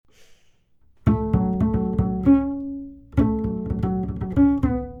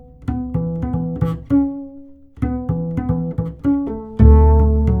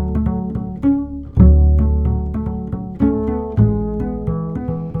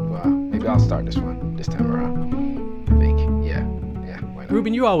I'll start this time around. I think. Yeah. Why not?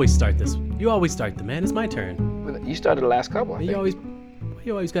 Ruben, you always start this. You always start the man. It's my turn. Well, you started the last couple. I think.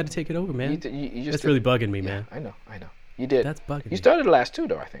 You always got to take it over, man. You just That's really bugging me, man. I know. You did. That's bugging me. You started the last two,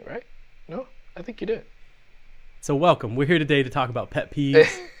 though. I think, right? No, I think you did. So welcome. We're here today to talk about pet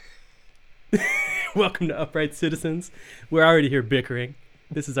peeves. Welcome to Upright Citizens. We're already here bickering.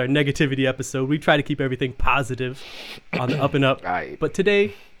 This is our negativity episode. We try to keep everything positive on the up and up. Right. But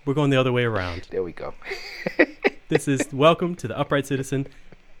today, we're going the other way around. There we go. This is welcome to the Upright Citizen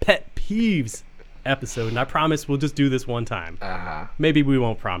Pet Peeves episode. And I promise we'll just do this one time. Maybe we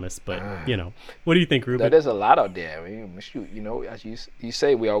won't promise, but, What do you think, Ruben? There's a lot out there. I mean, shoot, as you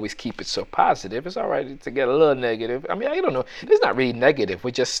say, we always keep it so positive. It's all right to get a little negative. I mean, I don't know. It's not really negative. We're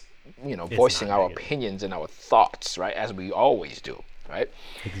just, voicing our opinions and our thoughts, right, as we always do. Right?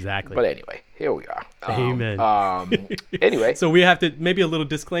 Exactly. But anyway, here we are. Amen. Anyway. So we have to, maybe a little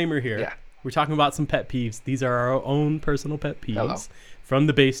disclaimer here. Yeah. We're talking about some pet peeves. These are our own personal pet peeves. Hello. From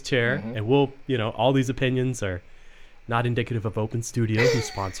the base chair. And we'll, all these opinions are not indicative of Open Studio, who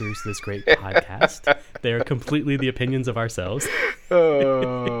sponsors this great podcast. They are completely the opinions of ourselves.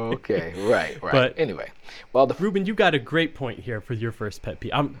 Oh, okay. Right. But anyway. Well, Ruben, you got a great point here for your first pet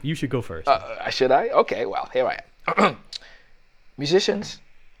peeve. You should go first. Should I? Okay. Well, here I am. Musicians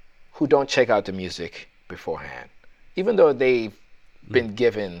who don't check out the music beforehand, even though they've been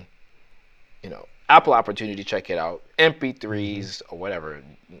given, ample opportunity to check it out, MP3s or whatever,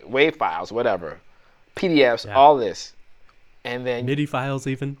 WAV files, whatever, PDFs, all this, and then MIDI files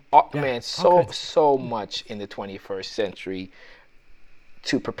even. So much in the 21st century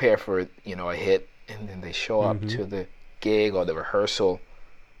to prepare for a hit, and then they show up to the gig or the rehearsal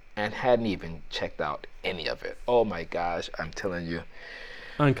and hadn't even checked out any of it. Oh my gosh, I'm telling you.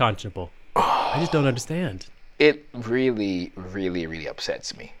 Unconscionable. I just don't understand. It really, really, really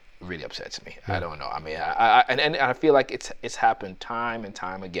upsets me. Really upsets me. Yeah. I don't know. I mean, I feel like it's happened time and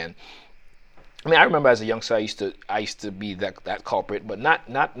time again. I mean, I remember as a youngster, I used to be that culprit, but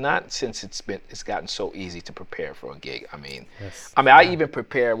not since it's gotten so easy to prepare for a gig. I mean, I even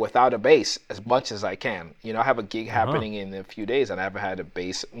prepare without a bass as much as I can. I have a gig happening in a few days, and I haven't had a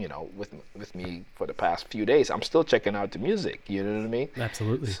bass, with me for the past few days. I'm still checking out the music. You know what I mean?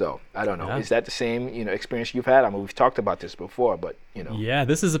 Absolutely. So I don't know. Yeah. Is that the same, experience you've had? I mean, we've talked about this before, but Yeah,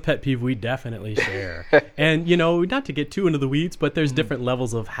 this is a pet peeve we definitely share. And not to get too into the weeds, but there's different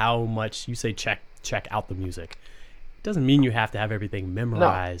levels of how much you say check out the music. It doesn't mean you have to have everything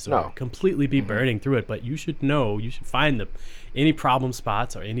memorized or completely be burning through it, but you should find any problem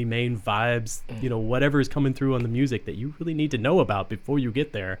spots or any main vibes, whatever is coming through on the music that you really need to know about before you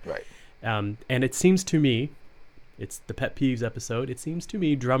get there. Right. And it seems to me, it's the pet peeves episode, it seems to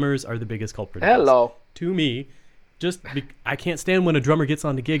me drummers are the biggest culprit. Hello. To me, I can't stand when a drummer gets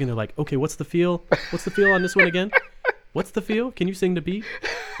on the gig and they're like, okay, what's the feel? What's the feel on this one again? What's the feel? Can you sing the beat?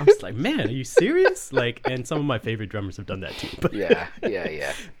 I'm just like, man, are you serious? And some of my favorite drummers have done that too. But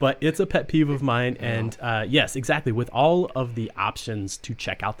Yeah. But it's a pet peeve of mine. And yes, exactly. With all of the options to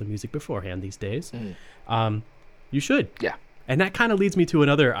check out the music beforehand these days, you should. Yeah. And that kind of leads me to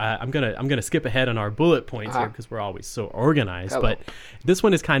another. I'm gonna skip ahead on our bullet points here because we're always so organized. Hello. But this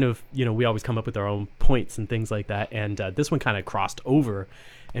one is kind of we always come up with our own points and things like that. And this one kind of crossed over.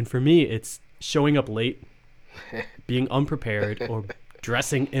 And for me, it's showing up late, being unprepared, or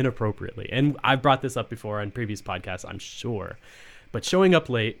dressing inappropriately. And I've brought this up before on previous podcasts, I'm sure. But showing up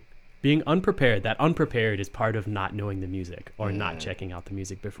late, being unprepared, that unprepared is part of not knowing the music or not checking out the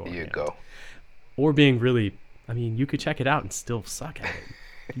music beforehand. There you go. Or being really, you could check it out and still suck at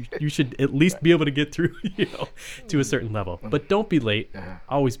it. You should at least be able to get through, to a certain level. But don't be late.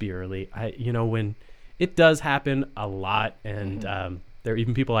 Always be early. When it does happen a lot, and there are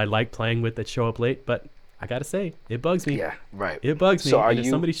even people I like playing with that show up late, but I gotta say, it bugs me. Yeah, right. It bugs me. So if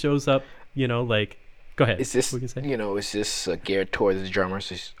somebody shows up, go ahead. Is this, what can you say? Is this geared towards the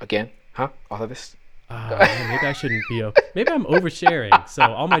drummers again? Huh? All of this? Maybe I shouldn't be. Maybe I'm oversharing. So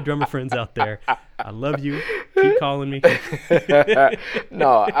all my drummer friends out there, I love you. Keep calling me. No,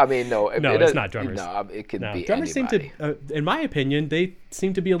 no. No, it's not drummers. No, it could be drummers anybody. seem to, in my opinion, they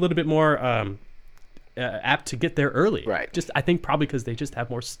seem to be a little bit more apt to get there early. Right. Just I think probably because they just have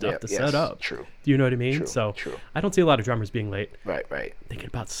more stuff to set up. True. Do you know what I mean? True. I don't see a lot of drummers being late. Right. Thinking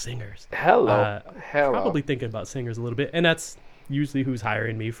about singers. Hello. Probably thinking about singers a little bit, and that's usually who's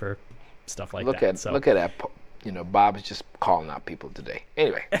hiring me for stuff like that. Look at that. Bob is just calling out people today.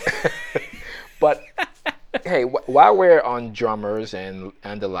 Anyway. But hey, while we're on drummers and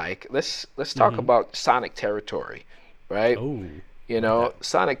the like, let's talk about Sonic Territory, right? Oh.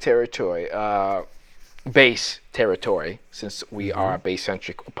 Sonic Territory. bass territory, since we Mm-hmm. are a bass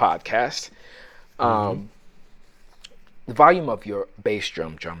centric podcast. Mm-hmm. The volume of your bass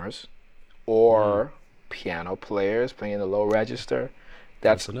drummers or piano players playing the low register,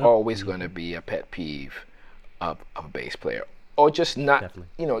 that's Close enough. always going Mm-hmm. to be a pet peeve of a bass player. Or just not,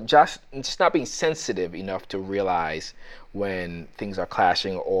 Definitely. just not being sensitive enough to realize when things are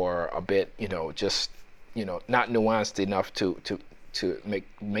clashing, or a bit, just, not nuanced enough to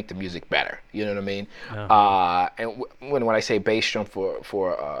make the music better. You know what I mean? Uh-huh. And when I say bass drum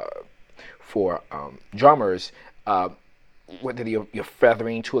for drummers, whether you're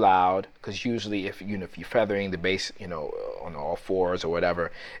feathering too loud, because usually if you're feathering the bass, on all fours or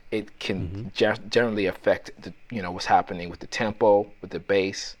whatever, it can Mm-hmm. generally affect what's happening with the tempo with the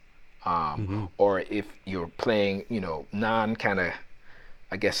bass, Mm-hmm. or if you're playing non kind of,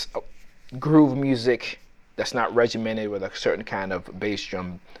 I guess, groove music that's not regimented with a certain kind of bass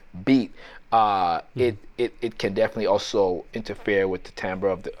drum beat, it can definitely also interfere with the timbre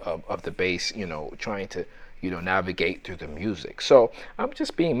of the bass, trying to navigate through the music. So I'm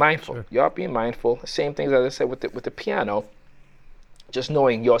just being mindful. Sure. Y'all being mindful. Same things as I said with the piano. Just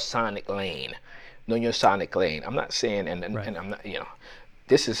knowing your sonic lane. Knowing your sonic lane. I'm not saying, Right. and I'm not,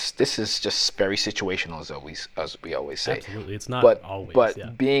 this is just very situational, as we always say. Absolutely. It's not but always. Yeah.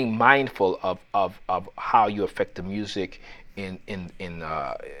 but being mindful of how you affect the music in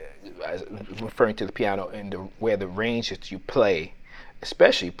as referring to the piano, and where the range that you play,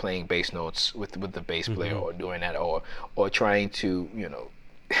 especially playing bass notes with the bass player, Mm-hmm. or doing that, or trying to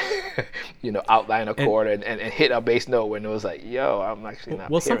outline a And chord, and hit a bass note when it was like, yo, I'm actually not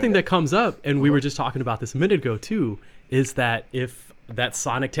well, hearing something that that. comes up, and we were just talking about this a minute ago too, is that if that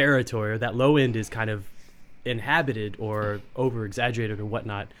sonic territory or that low end is kind of inhabited or over exaggerated or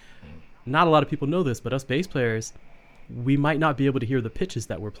whatnot, not a lot of people know this, but us bass players, we might not be able to hear the pitches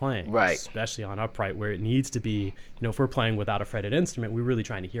that we're playing, Right. especially on upright, where it needs to be, if we're playing without a fretted instrument, we're really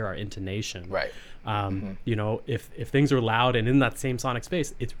trying to hear our intonation. Right. If things are loud and in that same sonic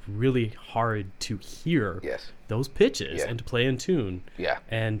space, it's really hard to hear Yes. those pitches Yeah. and to play in tune. Yeah.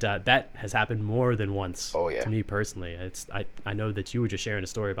 And that has happened more than once. Oh, yeah. To me personally, I know that you were just sharing a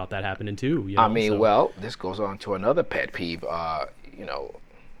story about that happening too. I mean, so- well, this goes on to another pet peeve. I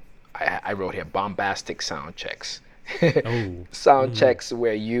wrote here bombastic sound checks. Oh. Sound checks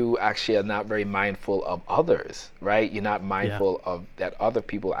where you actually are not very mindful of others, right? You're not mindful of that other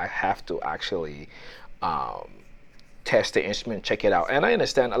people. I have to actually test the instrument, check it out. And I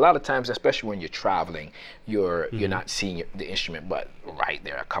understand a lot of times, especially when you're traveling, you're not seeing the instrument, but right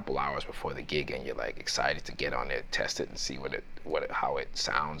there a couple hours before the gig, and you're like excited to get on it, test it, and see how it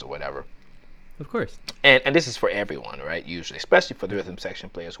sounds or whatever. Of course. And this is for everyone, right? Usually, especially for the rhythm section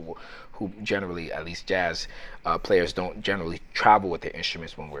players who generally, at least jazz players, don't generally travel with their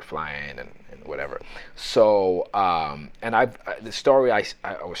instruments when we're flying and whatever. So, and the story I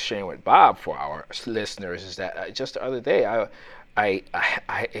was sharing with Bob for our listeners is that just the other day,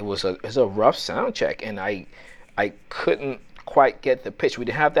 it was a rough sound check, and I couldn't quite get the pitch. We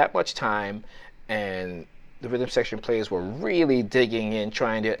didn't have that much time, and the rhythm section players were really digging in,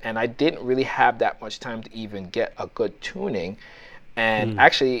 trying to, and I didn't really have that much time to even get a good tuning. And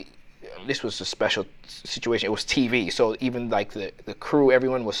actually, this was a special situation. It was TV, so even like the crew,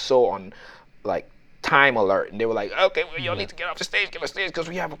 everyone was so on like time alert, and they were like, "Okay, well, y'all need to get off the stage, because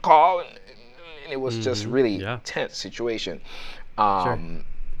we have a call," and it was just really Yeah. tense situation. Sure.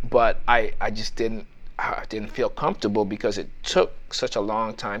 But I just didn't feel comfortable, because it took such a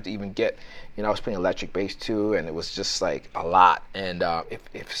long time to even get, I was playing electric bass too, and it was just like a lot. And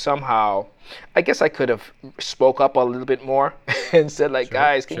if somehow, I guess I could have spoke up a little bit more and said like,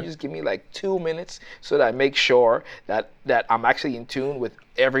 guys, can you just give me like 2 minutes so that I make sure that I'm actually in tune with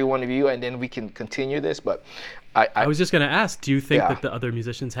every one of you, and then we can continue this. But I was just going to ask, do you think Yeah. that the other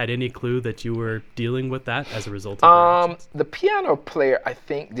musicians had any clue that you were dealing with that as a result of their actions? The piano player, I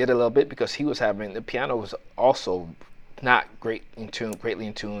think, did a little bit, because the piano was also not greatly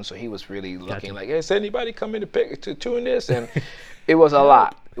in tune, so he was really looking Gotcha. like, "Hey, is anybody coming to tune this?" And it was a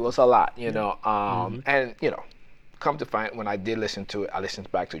lot. It was a lot, and come to find, when I did listen to it, I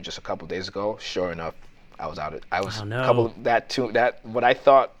listened back to it just a couple days ago. Sure enough, I was Oh, no. a couple of that tune, that what I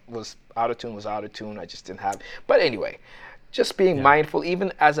thought was out of tune was out of tune. I just didn't have. But anyway, just being mindful,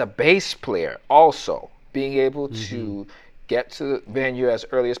 even as a bass player, also being able to get to the venue as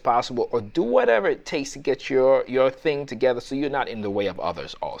early as possible, or do whatever it takes to get your thing together, so you're not in the way of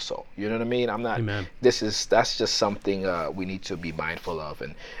others also. You know what I mean? I'm not. Amen. That's just something we need to be mindful of,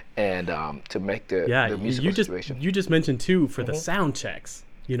 and to make the Yeah, musical you just situation. you just mentioned too for the sound checks.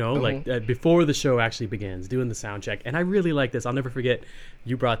 you know, like before the show actually begins, doing the sound check. And I really like this. I'll never forget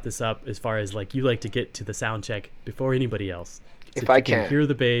you brought this up as far as like you like to get to the sound check before anybody else. So If I you can. hear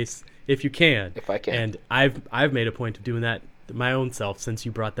the bass, if you can. If I can. And I've made a point of doing that my own self since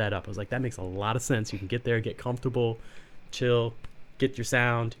you brought that up. I was like, that makes a lot of sense. You can get there, get comfortable, chill, get your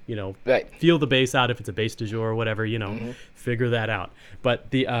sound, you know, Right. feel the bass out if it's a bass du jour or whatever, you know, figure that out.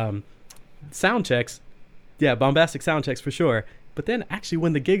 But the sound checks, yeah, bombastic sound checks for sure. But then actually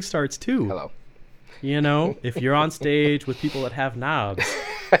when the gig starts too, Hello. you know, if you're on stage with people that have knobs,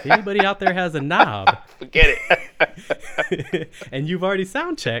 if anybody out there has a knob Forget it. and you've already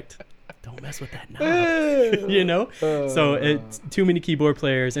sound checked, don't mess with that knob, you know? So it's too many keyboard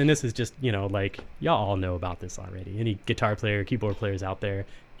players, and this is just, you know, like, y'all all know about this already. Any guitar player, keyboard players out there,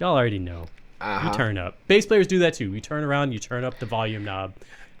 y'all already know. You turn up. Bass players do that too. You turn around, you turn up the volume knob.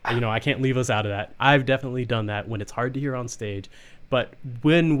 You know, I can't leave us out of that. I've definitely done that when it's hard to hear on stage. But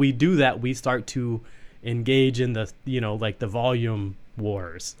when we do that, we start to engage in the, you know, like the volume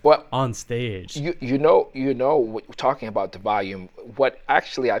wars Well, on stage. you know, what we're talking about the volume. What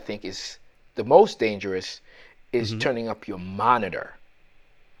actually I think is the most dangerous is turning up your monitor.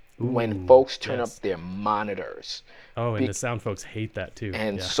 When Ooh, folks turn yes. up their monitors, Oh, and the sound folks hate that too.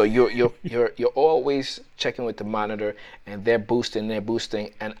 and yeah. so you're always checking with the monitor, and they're boosting,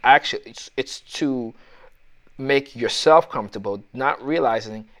 and actually it's to make yourself comfortable, not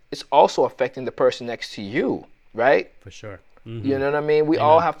realizing it's also affecting the person next to you, right? For sure. You know what I mean? We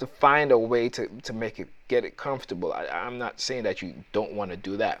all have to find a way to make it, get it comfortable. I'm not saying that you don't want to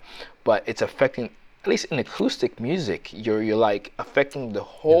do that, but it's affecting, at least in acoustic music, you're like affecting the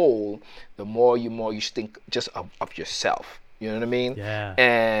whole. The more you think just of yourself. You know what I mean? Yeah,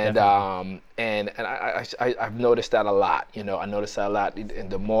 And definitely. and I've noticed that a lot. You know, I noticed that a lot.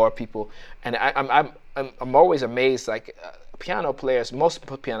 And the more people, and I'm always amazed. Like piano players, most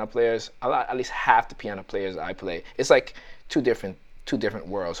piano players, at least half the piano players I play, it's like two different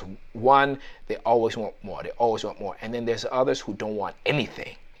worlds. One, they always want more. They always want more. And then there's others who don't want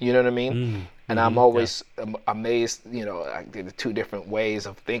anything. You know what I mean? And I'm always amazed, you know, like the two different ways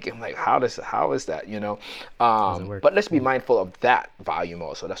of thinking. Like, how is that, you know? it work? But let's be mindful of that volume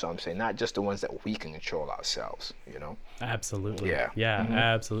also. That's what I'm saying. Not just the ones that we can control ourselves, you know? Absolutely. Yeah. Yeah,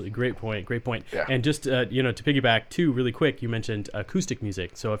 absolutely. Great point. Great point. Yeah. And just, you know, to piggyback too, really quick, you mentioned acoustic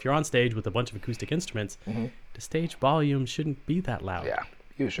music. So if you're on stage with a bunch of acoustic instruments, the stage volume shouldn't be that loud. Yeah,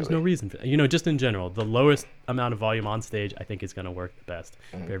 usually. There's no reason for that. You know, just in general, the lowest amount of volume on stage, I think, is going to work the best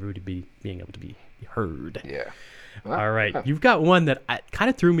for everybody being able to be heard. Yeah. All right. You've got one that kind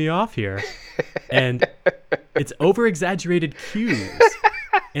of threw me off here, and it's over-exaggerated cues.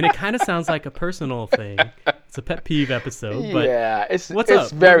 And it kind of sounds like a personal thing. It's a pet peeve episode, but yeah, what's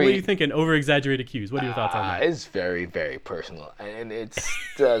it's up? very. What are you thinking? Over-exaggerated cues. What are your thoughts on that? It's very, very personal, and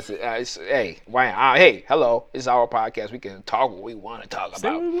hey, why? Hey, hello! It's our podcast. We can talk what we want to talk Say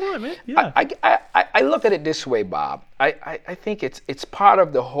about. what you want, man. Yeah. I look at it this way, Bob. I think it's part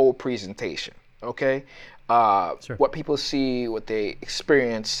of the whole presentation. Okay, Sure. what people see, what they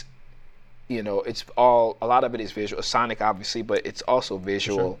experience. You know, it's all, a lot of it is visual, sonic obviously, but it's also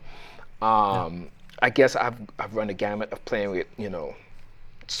visual. I guess I've run the gamut of playing with, you know,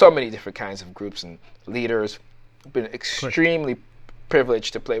 so many different kinds of groups and leaders. Been extremely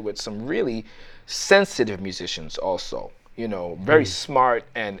privileged to play with some really sensitive musicians also. You know, very smart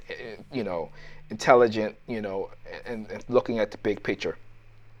and you know, intelligent. You know, and looking at the big picture.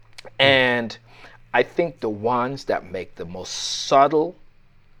 And I think the ones that make the most subtle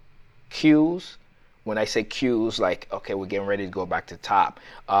cues, when I say cues, like, okay, we're getting ready to go back to the top.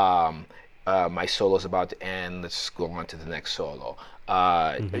 My solo's about to end. Let's go on to the next solo.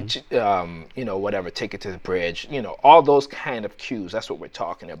 You know, whatever, take it to the bridge. You know, all those kind of cues. That's what we're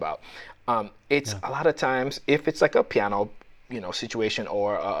talking about. It's a lot of times, if it's like a piano, you know, situation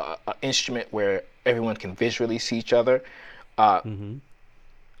or a instrument where everyone can visually see each other. I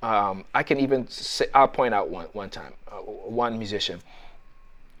can even say, I'll point out one time, one musician.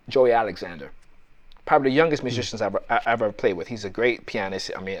 Joey Alexander, probably the youngest musicians I ever played with. He's a great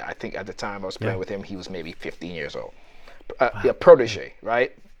pianist. I mean, I think at the time I was playing with him, he was maybe 15 years old. Yeah, protege,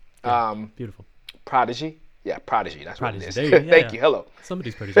 right? Beautiful. Prodigy? Yeah, prodigy. That's Prodigy. what it is. There you go. Yeah, Thank yeah. you. Hello.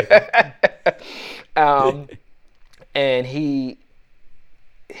 Somebody's protege. And he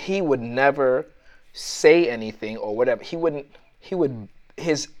would never say anything or whatever.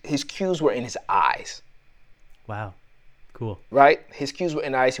 His cues were in his eyes. Wow. Cool. Right? His cues were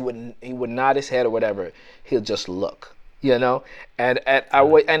in eyes. He would nod his head or whatever. He'll just look, you know. And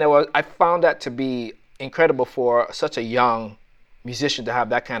I found that to be incredible for such a young musician to have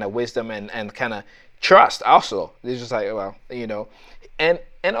that kind of wisdom and kind of trust also. It's just like, well, and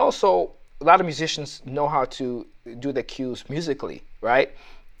also a lot of musicians know how to do the cues musically, right?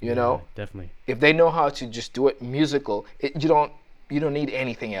 You know, definitely. if they know how to just do it musical, you don't need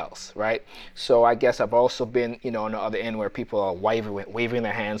anything else, right? So I guess I've also been, on the other end where people are waving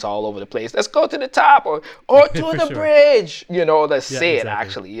their hands all over the place. Let's go to the top or to the sure. bridge, let's say it exactly.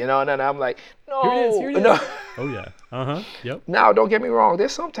 actually, and then I'm like, no, Here it is. no. Oh yeah. Yep. Now, don't get me wrong.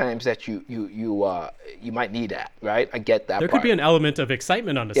 There's sometimes that you might need that, right? I get that. There part. could be an element of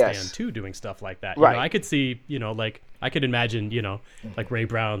excitement on the Yes. stand too, doing stuff like that. Right. I could see, like I could imagine, like Ray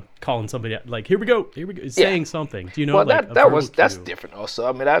Brown calling somebody out, like, here we go, saying something. Do you know? Well, like that's different. Also,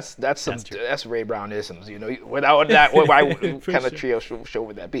 I mean, that's Ray Brownisms. Without that, what kind of trio show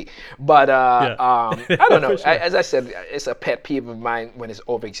would that be? But I don't know. For sure. As I said, it's a pet peeve of mine when it's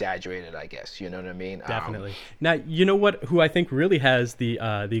over exaggerated. I guess you know what I mean. Definitely. Now, you know what? Who I think really has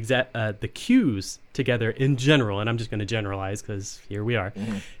the cues together in general, and I'm just going to generalize because here we are.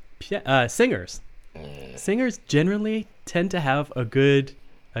 Singers. Singers generally tend to have a good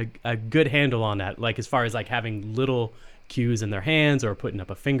handle on that. Like as far as like having little cues in their hands or putting up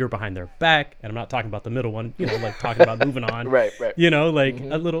a finger behind their back. And I'm not talking about the middle one. Like talking about moving on. Right. Like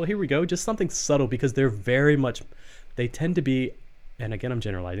a little. Here we go. Just something subtle because they're very much. They tend to be. And again, I'm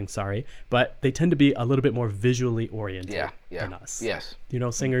generalizing, sorry, but they tend to be a little bit more visually oriented than us. Yes.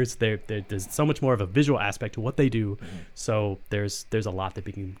 Singers, there's so much more of a visual aspect to what they do. So there's a lot that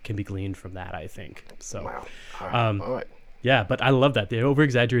can be gleaned from that, I think. So, wow. All right. Yeah, but I love that. The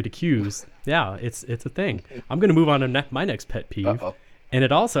over-exaggerated cues, yeah, it's a thing. I'm going to move on to my next pet peeve. Uh-oh. And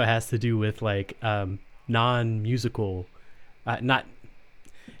it also has to do with like non-musical,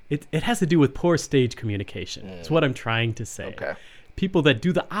 it has to do with poor stage communication. It's what I'm trying to say. Okay. People that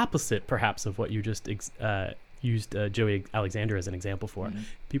do the opposite, perhaps, of what you just used Joey Alexander as an example for.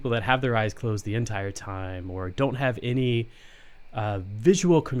 People that have their eyes closed the entire time or don't have any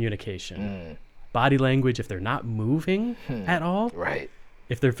visual communication, body language, if they're not moving at all. Right.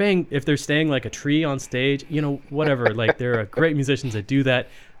 If they're staying like a tree on stage, whatever. Like there are great musicians that do that.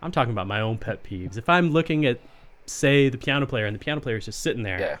 I'm talking about my own pet peeves. If I'm looking at, say, the piano player and the piano player is just sitting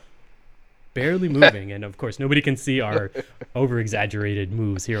there. Yeah. Barely moving, and of course nobody can see our over-exaggerated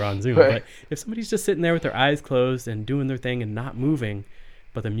moves here on Zoom, Right. but if somebody's just sitting there with their eyes closed and doing their thing and not moving,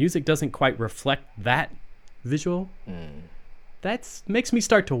 but the music doesn't quite reflect that visual, that makes me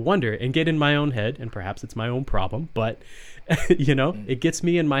start to wonder and get in my own head, and perhaps it's my own problem, but it gets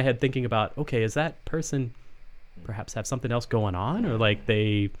me in my head thinking about, okay, is that person perhaps have something else going on, or like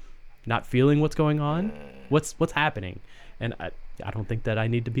they not feeling what's going on? What's happening? And I don't think that I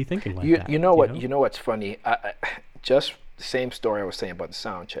need to be thinking like that. You know what's funny? Just the same story I was saying about the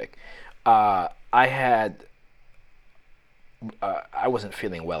sound check. I wasn't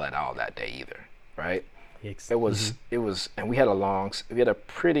feeling well at all that day either, right? It was, and we had a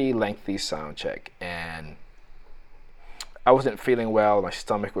pretty lengthy sound check, and I wasn't feeling well. My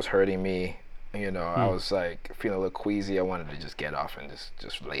stomach was hurting me. I was like feeling a little queasy. I wanted to just get off and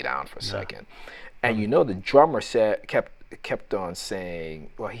just lay down for a second. And the drummer kept on saying,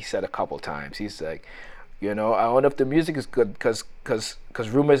 well, he said a couple times, he's like, I don't know if the music is good because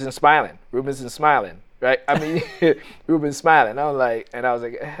Ruben isn't smiling. Ruben isn't smiling, right? I mean, Ruben's smiling. I was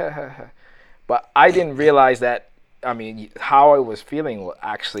like, but I didn't realize that. I mean, how I was feeling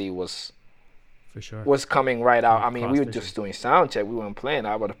actually was. For sure. Was coming right out. I mean, we were Cross-vision. just doing sound check. We weren't playing.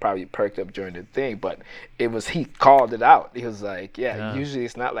 I would have probably perked up during the thing, but he called it out. He was like, yeah. Usually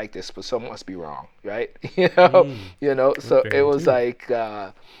it's not like this, but something must be wrong, right? So it was like,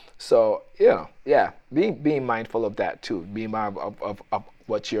 being mindful of that too. Being mindful of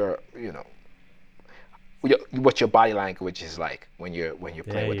what your body language is like when you're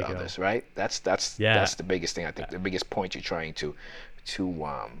playing with others, right? That's the biggest thing. I think the biggest point you're trying to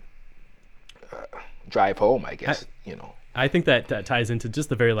drive home, I guess. I think that ties into just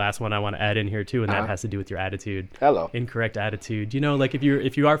the very last one I want to add in here too, and that has to do with your attitude. Hello. Incorrect attitude. Like if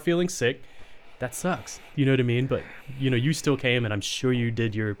you are feeling sick, that sucks. You know what I mean? But you still came, and I'm sure you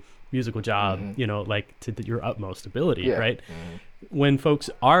did your musical job. Like to your utmost ability, right? When folks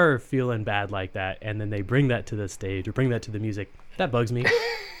are feeling bad like that, and then they bring that to the stage or bring that to the music, that bugs me.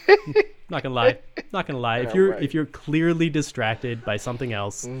 Not gonna lie. If you're clearly distracted by something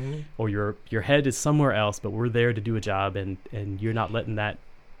else, or your head is somewhere else, but we're there to do a job, and you're not letting that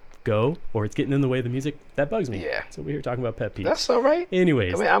go or it's getting in the way of the music, that bugs me. Yeah. So we're here talking about pet peeves. That's all right.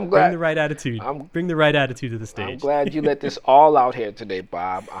 Anyways, I mean, I'm bring glad- the right attitude. Bring the right attitude to the stage. I'm glad you let this all out here today,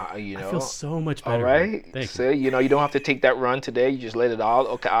 Bob. You know. I feel so much better. All right. Thank you. See, you know, you don't have to take that run today. You just let it all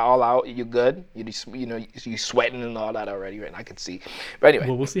out. You're good. You know, you sweating and all that already, right? And I can see. But anyway.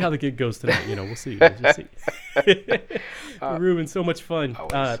 Well, we'll see how the gig goes tonight. You know, we'll see. We'll just see. Ruben, so much fun.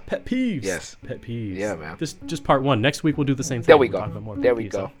 Always. Pet peeves. Yes. Pet peeves. Yeah, man. Just part one. Next week we'll do the same thing. There we We'll go. talk about more There pet we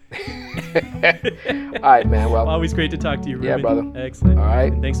peeves, go. huh? All right, man. Well, Always great to talk to you, Ruben. Yeah, brother. Excellent. All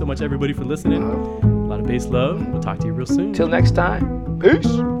right. And thanks so much, everybody, for listening. A lot of bass love. We'll talk to you real soon. till next time.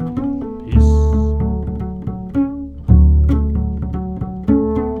 Peace.